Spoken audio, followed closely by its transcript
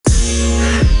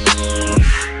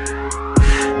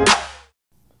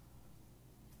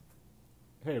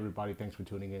everybody. Thanks for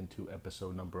tuning in to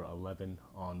episode number 11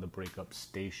 on the Breakup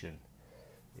Station.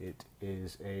 It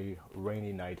is a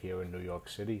rainy night here in New York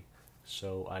City,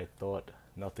 so I thought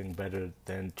nothing better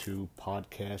than to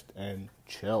podcast and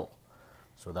chill.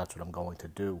 So that's what I'm going to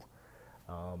do.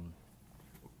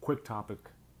 Quick topic.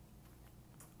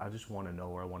 I just want to know,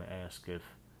 or I want to ask if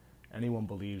anyone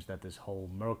believes that this whole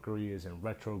Mercury is in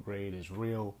retrograde is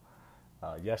real.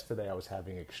 Yesterday I was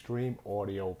having extreme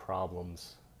audio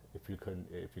problems. If you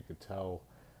could tell,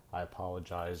 I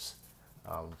apologize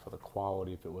for the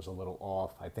quality if it was a little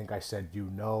off. I think I said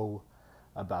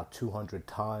about 200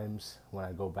 times when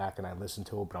I go back and I listen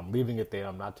to it, but I'm leaving it there.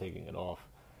 I'm not taking it off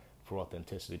for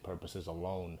authenticity purposes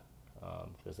alone,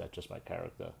 because that's just my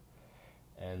character.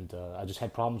 And I just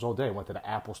had problems all day. I went to the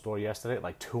Apple store yesterday at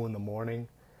like 2 in the morning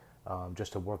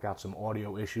just to work out some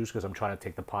audio issues because I'm trying to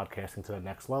take the podcasting to the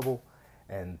next level.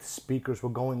 And speakers were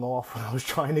going off when I was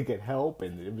trying to get help,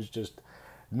 and it was just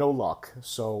no luck.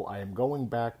 So I am going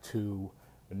back to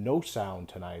no sound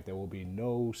tonight. There will be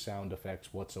no sound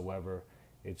effects whatsoever.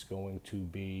 It's going to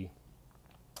be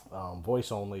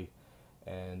voice only,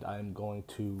 and I'm going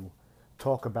to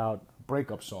talk about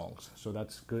breakup songs. So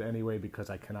that's good anyway because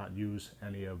I cannot use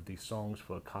any of the songs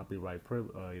for copyright,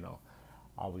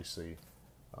 obviously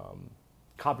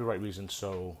copyright reasons.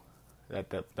 So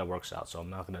that works out. So I'm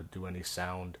not going to do any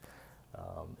sound.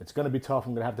 It's going to be tough.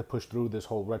 I'm going to have to push through this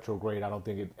whole retrograde. I don't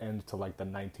think it ends till like the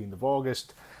 19th of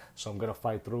August. So I'm going to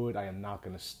fight through it. I am not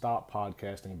going to stop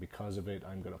podcasting because of it.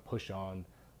 I'm going to push on.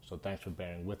 So thanks for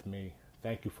bearing with me.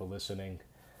 Thank you for listening.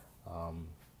 And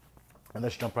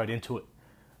let's jump right into it.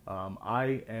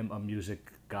 I am a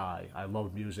music guy. I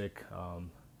love music.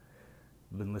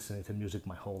 I've been listening to music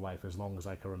my whole life, as long as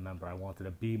I can remember. I wanted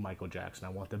to be Michael Jackson. I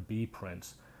wanted to be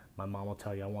Prince. My mom will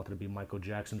tell you I wanted to be Michael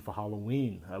Jackson for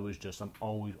Halloween. I'm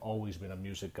always been a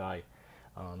music guy.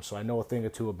 So I know a thing or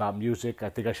two about music. I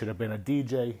think I should have been a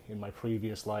DJ in my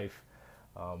previous life.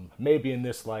 Maybe in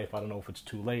this life, I don't know if it's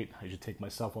too late. I should take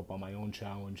myself up on my own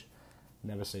challenge.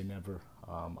 Never say never.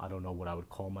 I don't know what I would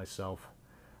call myself.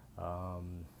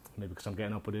 Maybe because I'm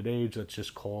getting up with age, let's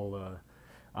just call,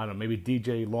 I don't know, maybe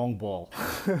DJ Longball.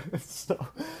 So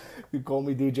you call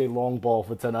me DJ Longball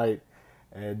for tonight.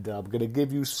 And I'm going to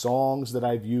give you songs that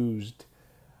I've used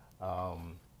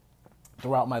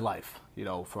throughout my life,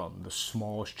 from the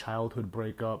smallest childhood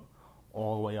breakup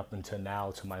all the way up until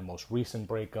now to my most recent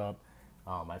breakup.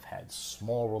 I've had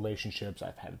small relationships.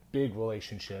 I've had big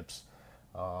relationships.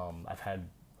 I've had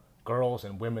girls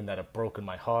and women that have broken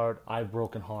my heart. I've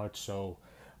broken hearts. So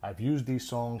I've used these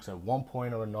songs at one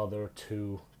point or another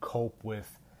to cope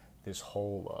with this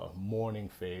whole mourning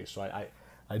phase. So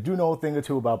I do know a thing or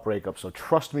two about breakups, so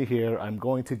trust me here. I'm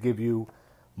going to give you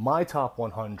my top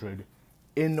 100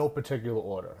 in no particular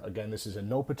order. Again, this is in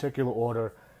no particular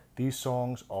order. These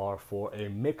songs are for a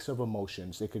mix of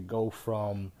emotions. It could go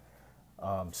from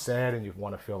sad and you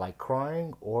want to feel like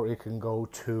crying, or it can go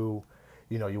to,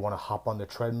 you want to hop on the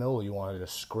treadmill, or you want to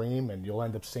scream, and you'll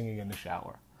end up singing in the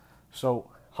shower. So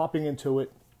hopping into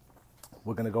it,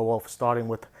 we're going to go off starting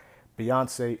with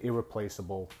Beyonce,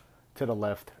 Irreplaceable. To the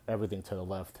left, everything to the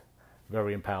left,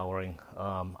 very empowering.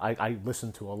 I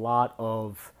listened to a lot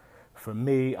of, for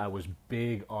me, I was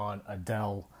big on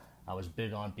Adele, I was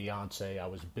big on Beyonce, I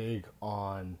was big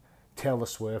on Taylor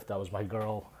Swift, that was my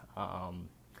girl,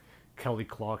 Kelly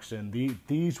Clarkson.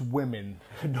 These women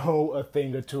know a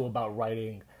thing or two about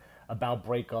writing about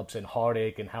breakups and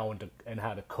heartache and how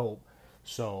to cope.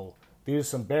 So these are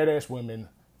some badass women.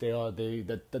 They are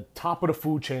the top of the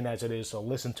food chain as it is, so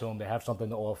listen to them. They have something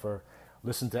to offer.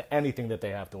 Listen to anything that they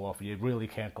have to offer. You really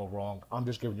can't go wrong. I'm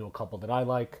just giving you a couple that I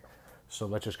like, so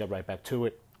let's just get right back to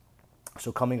it.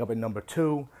 So coming up at number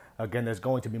 2, again, there's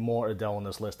going to be more Adele on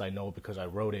this list, I know, because I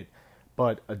wrote it,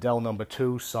 but Adele number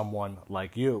 2, Someone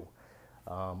Like You.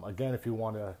 Again, if you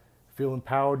want to feel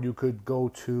empowered, you could go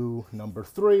to number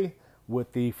 3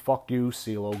 with the Fuck You,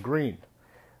 CeeLo Green.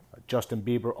 Justin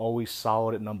Bieber, always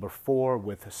solid at number 4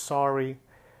 with Sorry.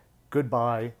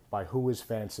 Goodbye by Who Is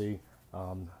Fancy.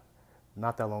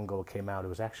 Not that long ago it came out. It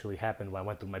was actually happened when I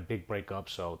went through my big breakup,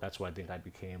 so that's why I think I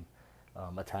became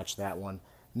attached to that one.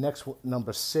 Next,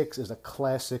 number 6 is a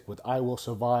classic with I Will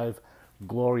Survive,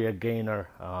 Gloria Gaynor.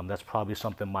 That's probably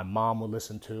something my mom would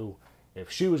listen to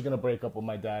if she was going to break up with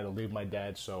my dad or leave my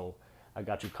dad, so I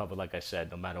got you covered, like I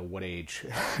said, no matter what age.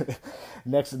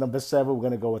 Next is number 7. We're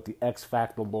going to go with the X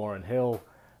Factor, Lauryn Hill.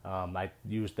 I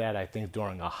used that, I think,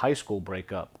 during a high school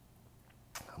breakup.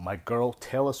 My girl,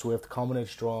 Taylor Swift, coming in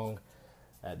strong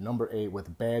at number 8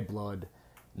 with Bad Blood.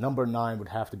 Number 9 would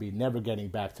have to be Never Getting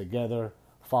Back Together,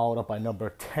 followed up by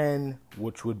number 10,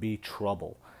 which would be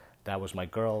Trouble. That was my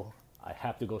girl. I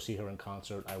have to go see her in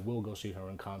concert. I will go see her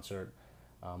in concert.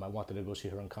 I wanted to go see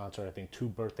her in concert, I think 2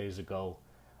 birthdays ago.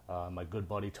 My good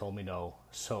buddy told me no,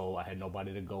 so I had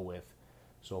nobody to go with.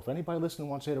 So if anybody listening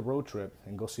wants to hit a road trip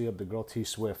and go see up the girl T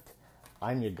Swift,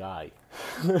 I'm your guy.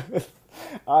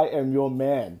 I am your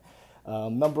man.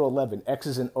 Number 11,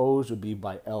 X's and O's would be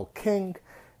by Elle King.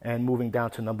 And moving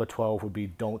down to number 12 would be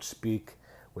Don't Speak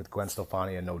with Gwen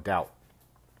Stefani and No Doubt.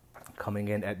 Coming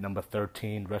in at number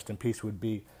 13, rest in peace, would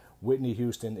be Whitney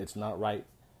Houston, It's Not Right,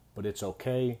 But It's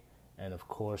Okay. And of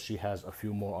course, she has a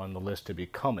few more on the list to be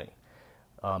coming.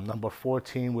 Number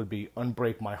 14 would be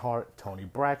Unbreak My Heart, Toni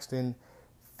Braxton.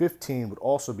 15 would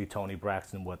also be Toni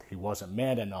Braxton with He Wasn't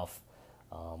Mad Enough.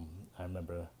 I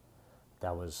remember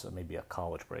that was maybe a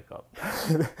college breakup.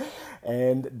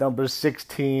 And number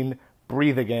 16,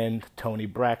 Breathe Again, Toni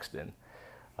Braxton.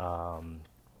 Number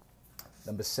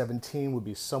 17 would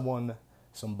be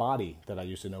Somebody that I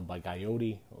used to know by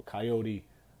Coyote.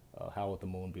 Howl at the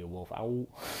Moon, Be a Wolf. Ow.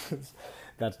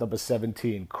 That's number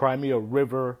 17. Cry Me a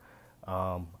River,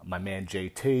 my man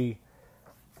JT.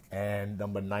 And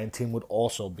number 19 would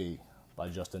also be by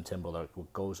Justin Timberlake,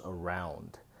 What Goes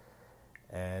Around.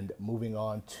 And moving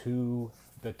on to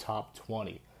the top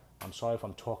 20. I'm sorry if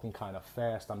I'm talking kind of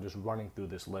fast. I'm just running through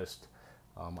this list.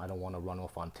 I don't want to run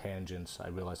off on tangents. I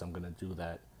realize I'm going to do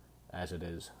that as it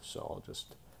is, so I'll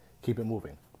just keep it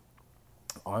moving.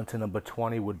 On to number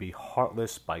 20 would be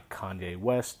Heartless by Kanye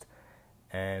West,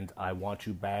 and I Want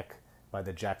You Back by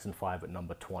the Jackson 5 at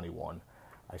number 21.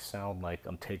 I sound like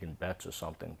I'm taking bets or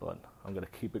something, but I'm going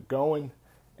to keep it going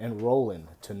and rolling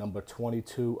to number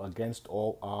 22, Against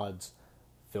All Odds,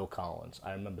 Phil Collins.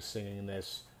 I remember singing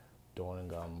this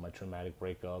during my traumatic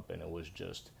breakup, and it was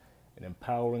just an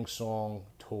empowering song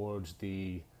towards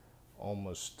the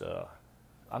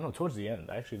towards the end.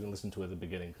 I actually didn't listen to it at the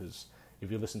beginning, because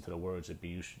if you listen to the words, it'd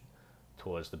be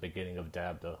towards the beginning of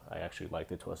Dabda. I actually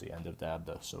liked it towards the end of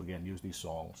Dabda. So again, use these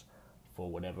songs for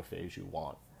whatever phase you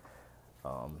want.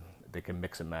 They can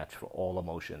mix and match for all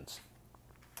emotions.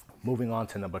 Moving on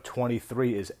to number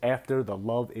 23 is After the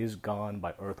Love Is Gone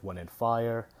by Earth, Wind &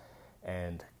 Fire,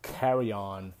 and Carry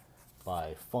On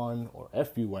by Fun, or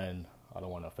F-U-N. I don't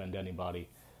want to offend anybody.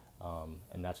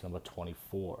 And that's number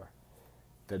 24.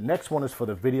 The next one is for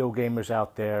the video gamers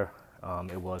out there.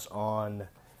 It was on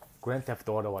Grand Theft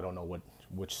Auto, I don't know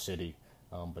which city,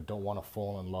 but Don't Want to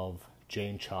Fall in Love,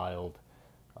 Jane Child.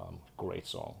 Great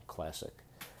song, classic.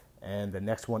 And the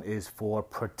next one is for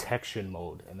Protection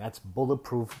Mode, and that's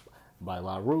Bulletproof by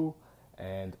La Rue.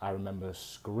 And I remember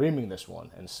screaming this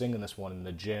one and singing this one in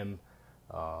the gym,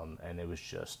 and it was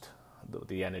just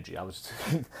the energy. I was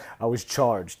I was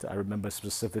charged. I remember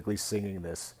specifically singing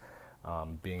this,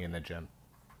 being in the gym.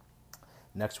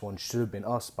 Next one, Should Have Been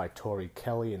Us by Tori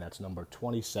Kelly, and that's number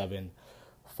 27,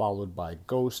 followed by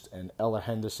Ghost and Ella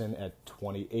Henderson at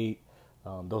 28.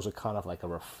 Those are kind of like a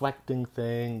reflecting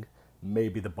thing,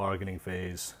 maybe the bargaining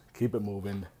phase. Keep it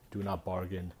moving, do not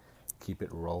bargain, keep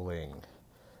it rolling.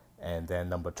 And then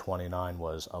number 29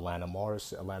 was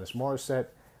Alanis Morissette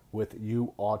with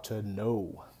You Ought to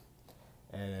Know.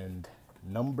 And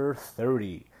number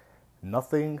 30,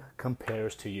 Nothing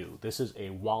Compares to You. This is a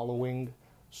wallowing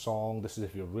song. This is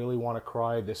if you really want to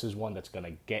cry. This is one that's going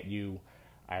to get you.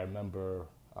 I remember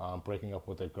breaking up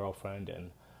with a girlfriend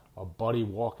and a buddy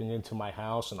walking into my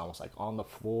house, and I was like on the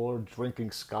floor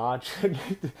drinking scotch.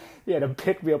 He had to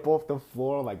pick me up off the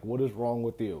floor, like, what is wrong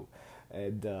with you?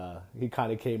 And he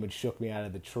kind of came and shook me out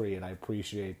of the tree, and I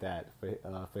appreciate that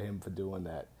for him for doing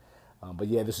that. But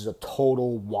yeah, this is a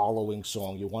total wallowing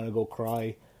song. You want to go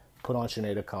cry? Put on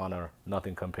Sinead O'Connor.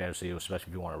 Nothing Compares to You,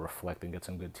 especially if you want to reflect and get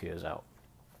some good tears out.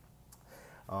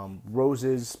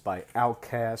 Roses by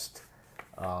Outkast,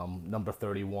 number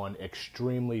 31,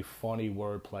 extremely funny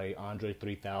wordplay. Andre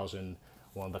 3000,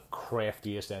 one of the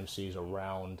craftiest MCs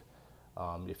around.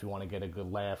 If you want to get a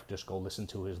good laugh, just go listen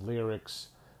to his lyrics.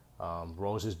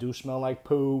 Roses do smell like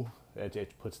poo.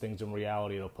 It puts things in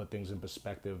reality. It'll put things in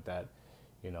perspective that,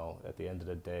 at the end of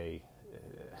the day,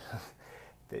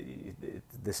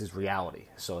 this is reality.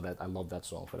 So that I love that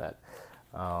song for that.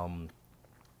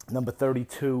 Number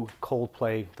 32,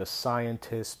 Coldplay, The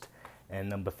Scientist. And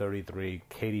number 33,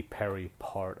 Katy Perry,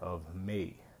 Part of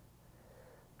Me.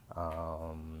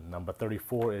 Number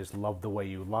 34 is Love the Way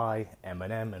You Lie,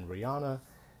 Eminem and Rihanna.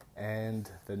 And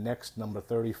the next, number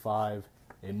 35,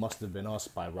 It Must Have Been Us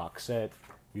by Roxette.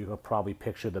 You could probably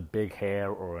picture the big hair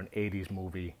or an 80s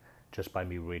movie just by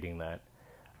me reading that.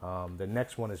 The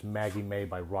next one is Maggie May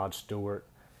by Rod Stewart.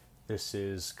 This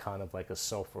is kind of like a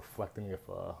self-reflecting if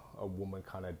a woman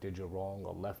kind of did you wrong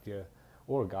or left you,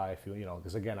 or a guy if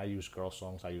because again, I use girl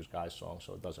songs, I use guy songs,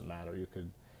 so it doesn't matter. You could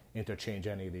interchange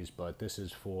any of these, but this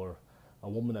is for a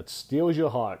woman that steals your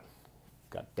heart.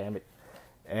 God damn it.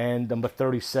 And number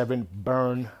 37,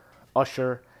 Burn,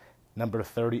 Usher. Number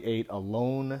 38,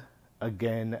 Alone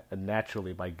Again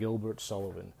Naturally by Gilbert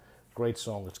Sullivan. Great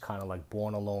song. It's kind of like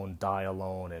Born Alone, Die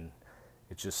Alone, and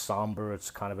it's just somber. It's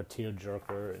kind of a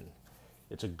tearjerker, and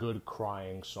it's a good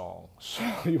crying song. So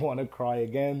you want to cry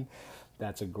again?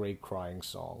 That's a great crying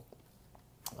song.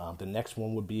 The next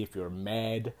one would be if you're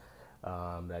mad,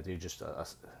 that you're just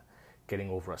getting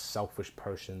over a selfish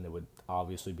person. It would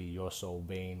obviously be You're So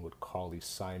Vain with Carly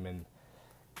Simon.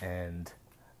 And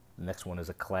the next one is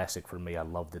a classic for me. I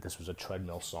loved it. This was a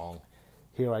treadmill song.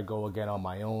 Here I Go Again on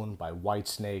My Own by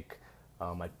Whitesnake.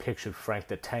 I pictured Frank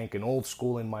the Tank in old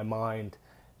school in my mind,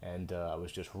 and I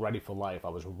was just ready for life. I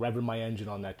was revving my engine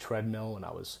on that treadmill, and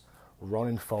I was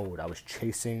running forward. I was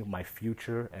chasing my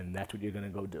future, and that's what you're going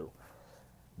to go do.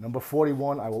 Number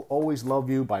 41, I Will Always Love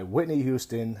You by Whitney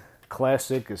Houston.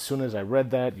 Classic. As soon as I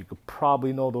read that, you could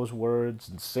probably know those words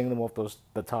and sing them off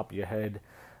the top of your head.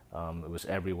 It was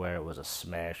everywhere. It was a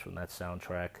smash from that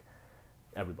soundtrack.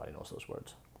 Everybody knows those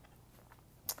words.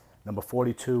 Number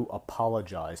 42,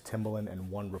 Apologize, Timbaland and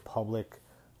One Republic.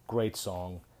 Great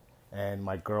song. And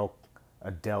my girl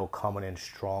Adele coming in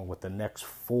strong with the next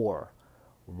four.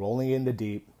 Rolling in the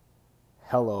Deep,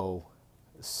 Hello,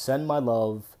 Send My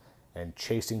Love, and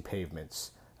Chasing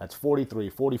Pavements. That's 43,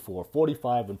 44,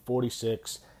 45, and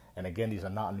 46. And again, these are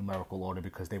not in numerical order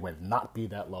because they would not be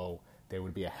that low. They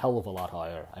would be a hell of a lot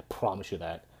higher. I promise you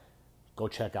that. Go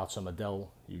check out some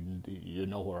Adele. You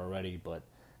know her already, but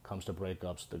comes to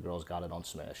breakups, the girl's got it on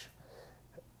smash.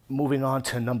 Moving on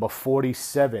to number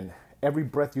 47, Every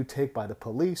Breath You Take by The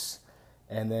Police.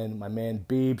 And then my man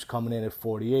Biebs coming in at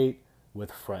 48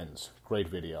 with Friends. Great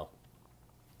video.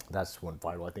 That's one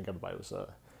viral. I think everybody was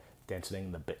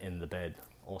dancing in the bed.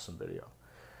 Awesome video.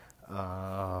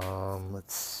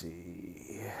 Let's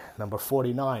see. Number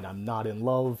 49, I'm Not in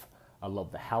Love. I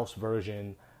love the house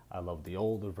version. I love the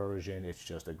older version. It's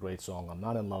just a great song. I'm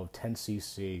Not in Love,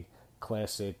 10cc,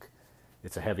 classic.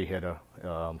 It's a heavy hitter.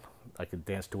 I could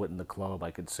dance to it in the club.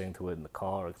 I could sing to it in the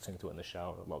car. I could sing to it in the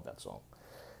shower. I love that song.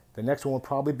 The next one would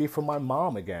probably be from my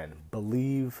mom again.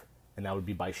 Believe, and that would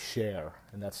be by Cher.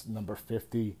 And that's number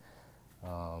 50.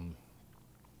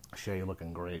 Cher, you're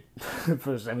looking great.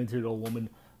 For a 72-year-old woman,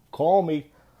 call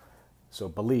me. So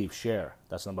Believe, Cher.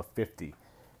 That's number 50.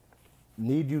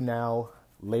 Need You Now,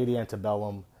 Lady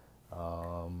Antebellum.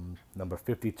 Number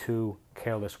 52,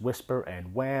 Careless Whisper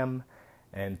and Wham.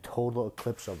 And Total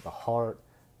Eclipse of the Heart.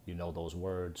 You know those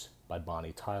words, by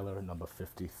Bonnie Tyler. Number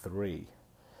 53.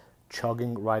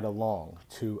 Chugging Right Along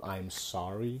to I'm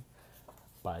Sorry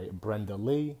by Brenda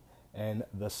Lee. And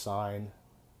The Sign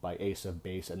by Ace of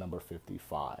Base at number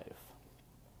 55.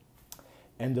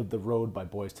 End of the Road by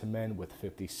Boyz II Men with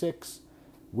 56.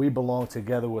 We Belong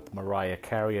Together with Mariah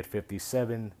Carey at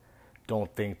 57.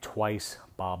 Don't Think Twice,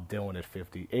 Bob Dylan at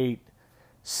 58.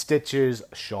 Stitches,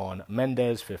 Shawn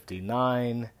Mendes,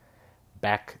 59.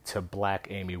 Back to Black,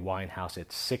 Amy Winehouse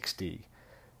at 60.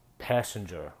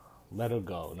 Passenger, Let Her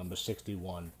Go, number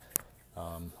 61.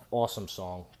 Awesome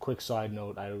song. Quick side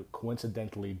note, I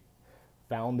coincidentally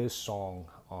found this song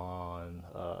on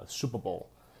Super Bowl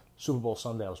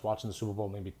Sunday. I was watching the Super Bowl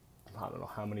maybe, I don't know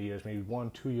how many years, maybe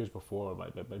 1-2 years before my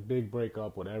big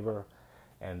breakup, whatever.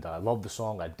 And I loved the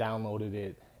song. I downloaded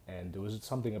it, and there was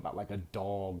something about like a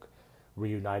dog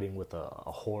reuniting with a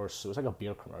horse. It was like a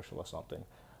beer commercial or something.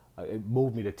 It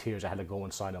moved me to tears. I had to go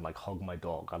inside and like hug my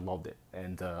dog. I loved it.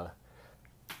 And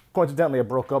coincidentally, I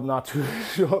broke up not too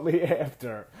shortly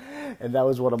after, and that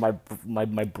was one of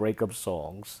my breakup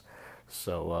songs.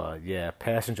 So yeah,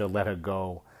 Passenger, Let Her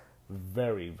Go.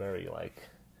 Very, very like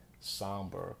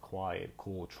somber, quiet,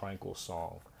 cool, tranquil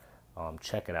song.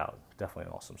 Check it out. Definitely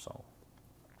an awesome song.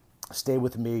 Stay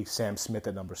With Me, Sam Smith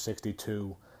at number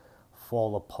 62.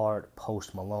 Fall Apart,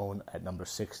 Post Malone at number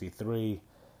 63.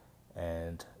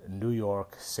 And New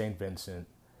York, St. Vincent.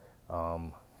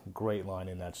 Great line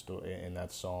in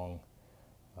that song.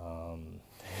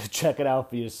 Check it out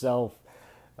for yourself.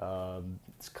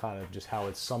 It's kind of just how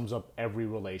it sums up every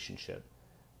relationship.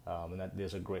 And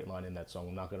there's a great line in that song.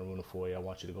 I'm not going to ruin it for you. I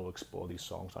want you to go explore these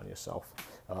songs on yourself,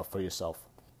 for yourself.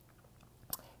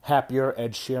 Happier,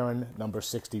 Ed Sheeran, number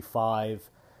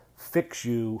 65. Fix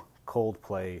You,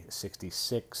 Coldplay,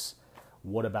 66.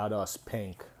 What About Us,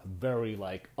 Pink. Very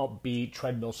like upbeat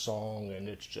treadmill song, and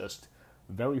it's just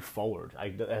very forward.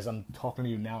 As I'm talking to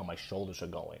you now, my shoulders are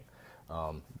going.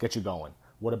 Get you going.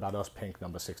 What About Us, Pink,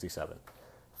 number 67.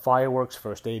 Fireworks,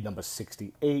 First Aid, number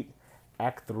 68.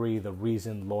 Act 3, The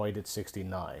Reason, Lloyd at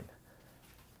 69.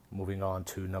 Moving on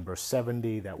to number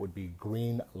 70, that would be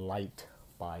Green Light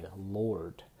by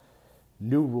Lorde.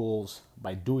 New Rules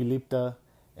by Dua Lipa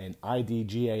and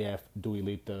IDGAF Dua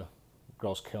Lipa.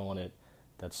 Girl's killing it.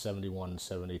 That's 71 and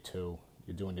 72.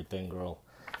 You're doing your thing, girl.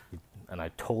 And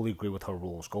I totally agree with her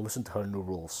rules. Go listen to her New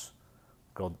Rules.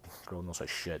 Girl knows her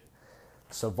shit.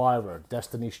 Survivor,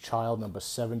 Destiny's Child, number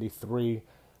 73.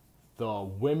 The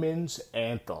women's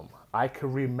anthem. I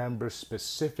can remember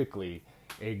specifically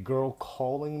a girl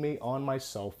calling me on my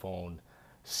cell phone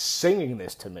singing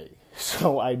this to me.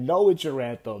 So I know it's your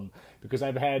anthem because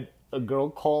I've had a girl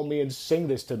call me and sing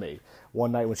this to me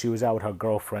one night when she was out with her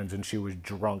girlfriends and she was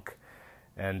drunk.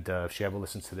 And if she ever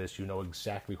listens to this, you know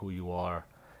exactly who you are.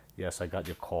 Yes, I got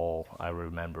your call. I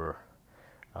remember.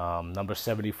 Number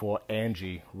 74,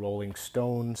 Angie, Rolling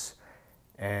Stones.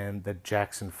 And the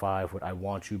Jackson 5 with I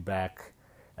Want You Back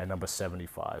at number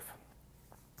 75.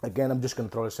 Again, I'm just going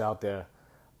to throw this out there.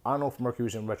 I don't know if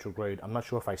Mercury's in retrograde. I'm not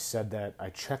sure if I said that.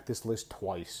 I checked this list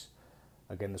twice.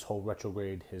 Again, this whole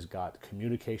retrograde has got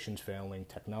communications failing,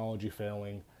 technology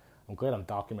failing. I'm glad I'm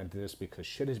documenting this because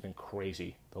shit has been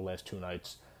crazy the last 2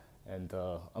 nights. And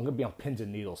I'm going to be on pins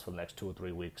and needles for the next 2 or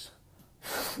 3 weeks.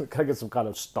 Gotta get some kind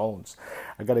of stones.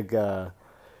 I gotta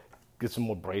get some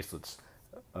more bracelets.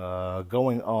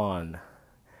 Going on.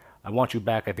 I Want You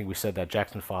Back, I think we said that.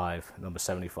 Jackson 5, number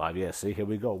 75. Yeah, see, here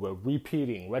we go. We're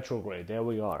repeating. Retrograde. There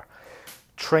we are.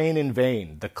 Train in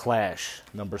Vain, The Clash,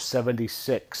 number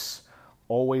 76.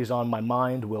 Always on My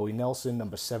Mind, Willie Nelson,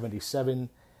 number 77.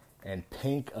 And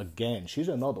Pink Again. She's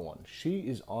another one.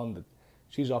 She's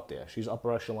up there. She's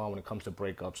upper echelon when it comes to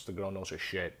breakups. The girl knows her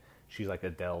shit. She's like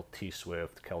Adele, T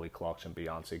Swift, Kelly Clarkson,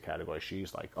 Beyonce category.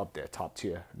 She's like up there, top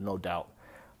tier, no doubt.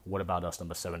 What About Us,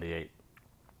 number 78.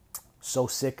 So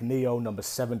Sick, Neo, number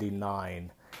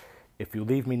 79. If You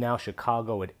Leave Me Now,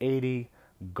 Chicago at 80.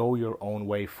 Go Your Own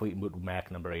Way, Fleetwood Mac,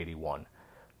 number 81.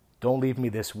 Don't Leave Me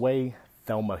This Way,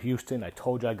 Thelma Houston. I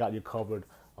told you I got you covered.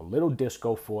 A little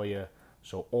disco for you,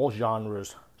 so all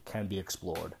genres can be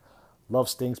explored. Love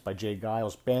Stinks by Jay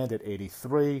Giles Band at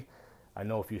 83. I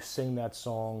know if you sing that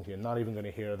song, you're not even going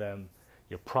to hear them.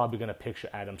 You're probably going to picture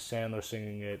Adam Sandler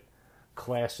singing it.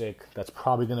 Classic. That's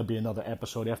probably going to be another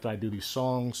episode after I do these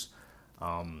songs.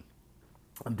 I'm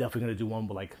definitely going to do one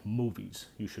with like movies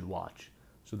you should watch.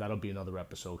 So that'll be another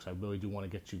episode because I really do want to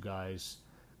get you guys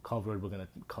covered. We're going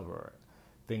to cover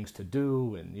things to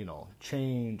do and,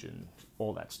 change and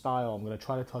all that style. I'm going to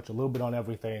try to touch a little bit on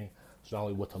everything. So not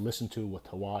only what to listen to, what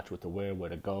to watch, what to wear, where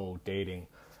to go, dating.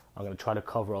 I'm going to try to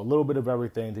cover a little bit of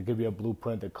everything to give you a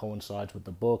blueprint that coincides with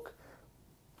the book.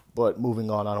 But moving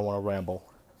on, I don't want to ramble.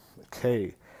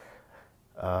 Okay.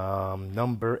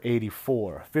 Number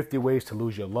 84, 50 Ways to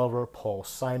Lose Your Lover, Paul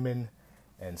Simon,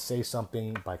 and Say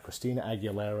Something by Christina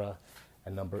Aguilera.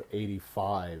 And number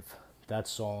 85, that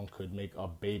song could make a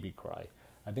baby cry.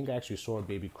 I think I actually saw a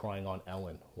baby crying on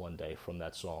Ellen one day from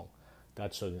that song.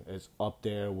 That song is up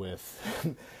there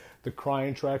with the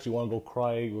crying tracks. You want to go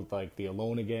cry with like the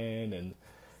Alone Again and,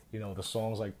 the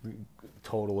songs like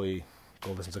totally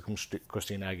go listen to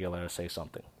Christina Aguilera Say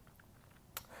Something.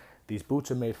 These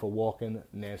Boots Are Made for Walking,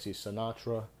 Nancy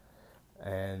Sinatra.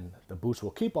 And the boots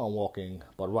will keep on walking,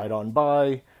 but right on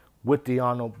by with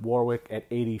Dionne Warwick at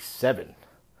 87.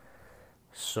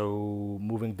 So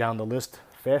moving down the list,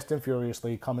 Fast and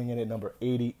Furiously, coming in at number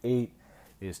 88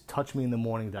 is Touch Me in the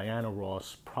Morning, Diana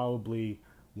Ross. Probably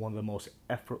one of the most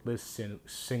effortless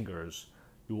singers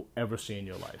you will ever see in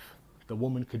your life. The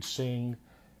woman could sing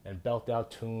and belt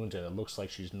out tunes, and it looks like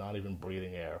she's not even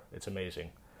breathing air. It's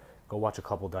amazing. Go watch a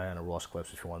couple Diana Ross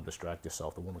clips if you want to distract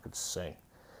yourself. The woman could sing.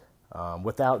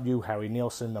 Without You, Harry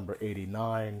Nilsson, number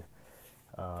 89.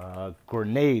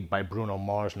 Grenade by Bruno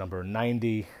Mars, number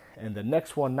 90. And the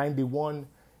next one, 91,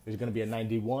 is going to be a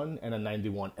 91 and a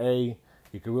 91A.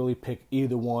 You can really pick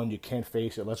either one. You can't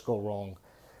face it. Let's go wrong.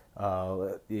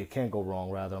 You can't go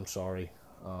wrong, rather. I'm sorry.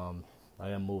 I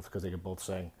am moved because they can both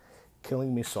sing.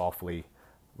 Killing Me Softly,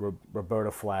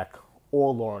 Roberta Flack,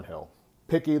 or Lauryn Hill.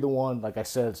 Pick either one. Like I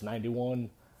said, it's 91,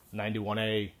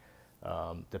 91A.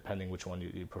 Depending which one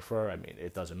you prefer. I mean,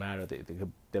 it doesn't matter.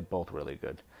 They're both really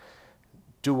good.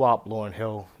 Doo-Wop, Lauryn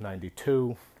Hill,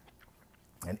 92.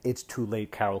 And It's Too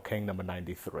Late, Carole King, number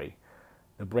 93.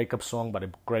 The Breakup Song by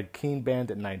the Greg Kihn Band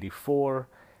at 94.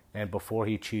 And Before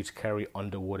He Cheats, Carrie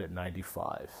Underwood at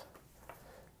 95.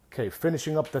 Okay,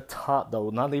 finishing up the top, though,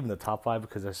 not even the top 5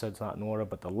 because I said it's not in order,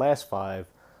 but the last 5,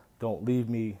 Don't Leave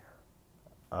Me,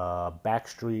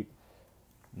 Backstreet,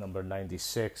 number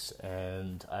 96,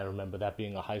 and I remember that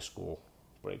being a high school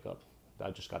breakup.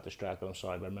 I just got distracted, I'm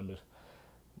sorry, but I remember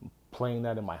playing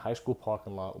that in my high school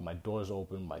parking lot with my doors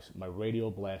open, my radio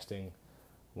blasting,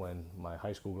 when my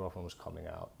high school girlfriend was coming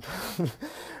out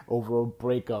over a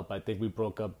breakup. I think we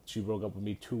broke up. She broke up with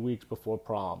me 2 weeks before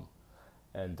prom.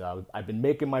 And I've been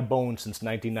making my bones since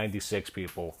 1996,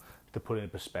 people, to put it in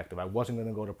perspective. I wasn't going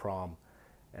to go to prom.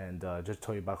 And just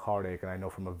tell you about heartache, and I know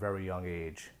from a very young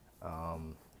age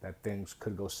that things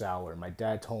could go sour. And my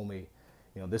dad told me,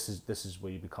 this is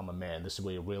where you become a man. This is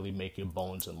where you really make your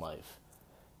bones in life.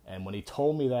 And when he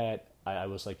told me that, I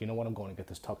was like, you know what, I'm going to get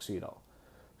this tuxedo.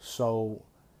 So,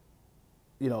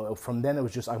 from then it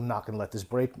was just, I'm not going to let this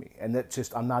break me. And that's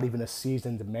just, I'm not even a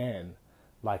seasoned man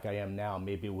like I am now.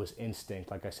 Maybe it was instinct.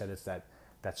 Like I said, it's that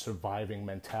surviving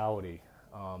mentality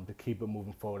to keep it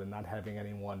moving forward and not having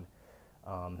anyone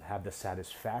have the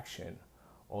satisfaction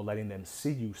or letting them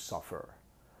see you suffer.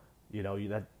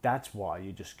 That's why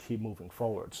you just keep moving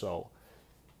forward. So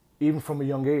even from a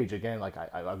young age, again, like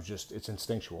I was just, it's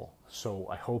instinctual. So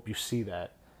I hope you see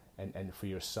that and for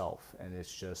yourself. And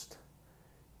it's just,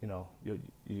 you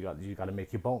got to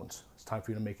make your bones. It's time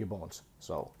for you to make your bones.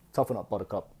 So toughen up,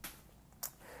 Buttercup.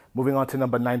 Moving on to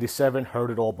number 97,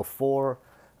 Heard It All Before.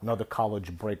 Another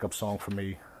college breakup song for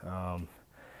me.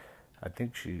 I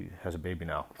think she has a baby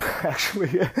now,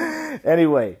 actually.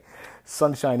 Anyway,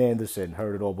 Sunshine Anderson,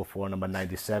 Heard It All Before, number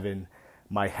 97.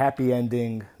 My Happy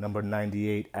Ending, number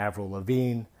 98, Avril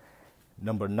Lavigne.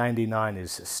 Number 99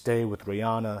 is Stay with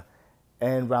Rihanna.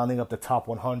 And rounding up the top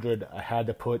 100, I had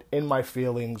to put In My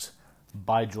Feelings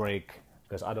by Drake,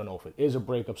 because I don't know if it is a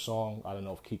breakup song. I don't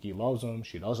know if Kiki loves him,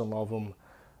 she doesn't love him,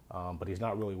 but he's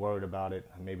not really worried about it.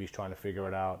 Maybe he's trying to figure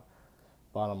it out.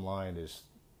 Bottom line is,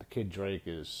 the kid Drake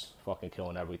is fucking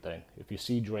killing everything. If you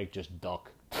see Drake, just duck.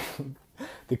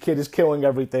 The kid is killing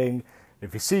everything.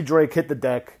 If you see Drake, hit the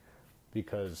deck,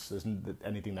 because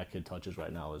anything that kid touches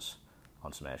right now is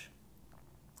on smash.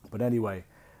 But anyway,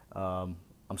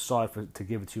 I'm sorry to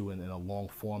give it to you in a long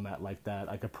format like that.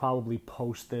 I could probably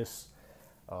post this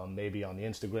maybe on the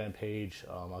Instagram page.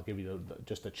 I'll give you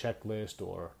just a checklist,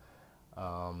 or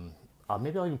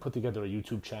maybe I'll even put together a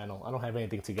YouTube channel. I don't have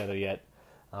anything together yet.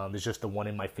 There's just the one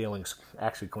In My Feelings,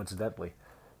 actually, coincidentally.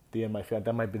 The In My Feelings,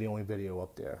 that might be the only video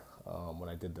up there when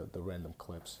I did the random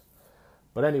clips.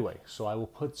 But anyway, so I will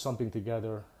put something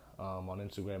together on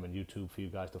Instagram and YouTube for you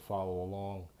guys to follow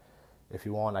along. If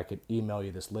you want, I could email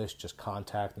you this list. Just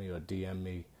contact me or DM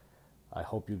me. I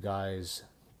hope you guys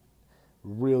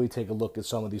really take a look at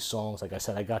some of these songs. Like I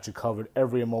said, I got you covered.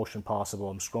 Every emotion possible.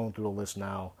 I'm scrolling through the list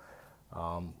now.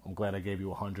 I'm glad I gave you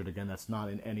 100. Again, that's not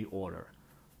in any order.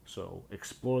 So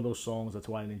explore those songs. That's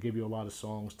why I didn't give you a lot of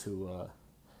songs to,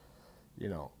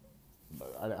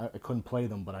 I couldn't play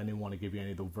them, but I didn't want to give you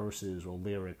any of the verses or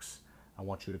lyrics. I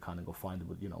want you to kind of go find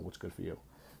what's good for you.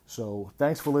 So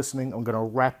thanks for listening. I'm going to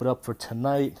wrap it up for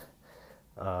tonight.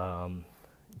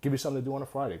 Give you something to do on a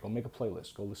Friday. Go make a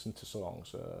playlist. Go listen to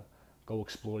songs. Go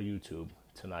explore YouTube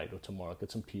tonight or tomorrow.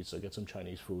 Get some pizza. Get some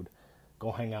Chinese food.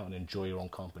 Go hang out and enjoy your own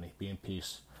company. Be in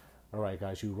peace. All right,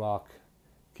 guys, you rock.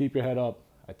 Keep your head up.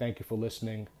 I thank you for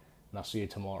listening, and I'll see you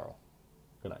tomorrow.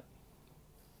 Good night.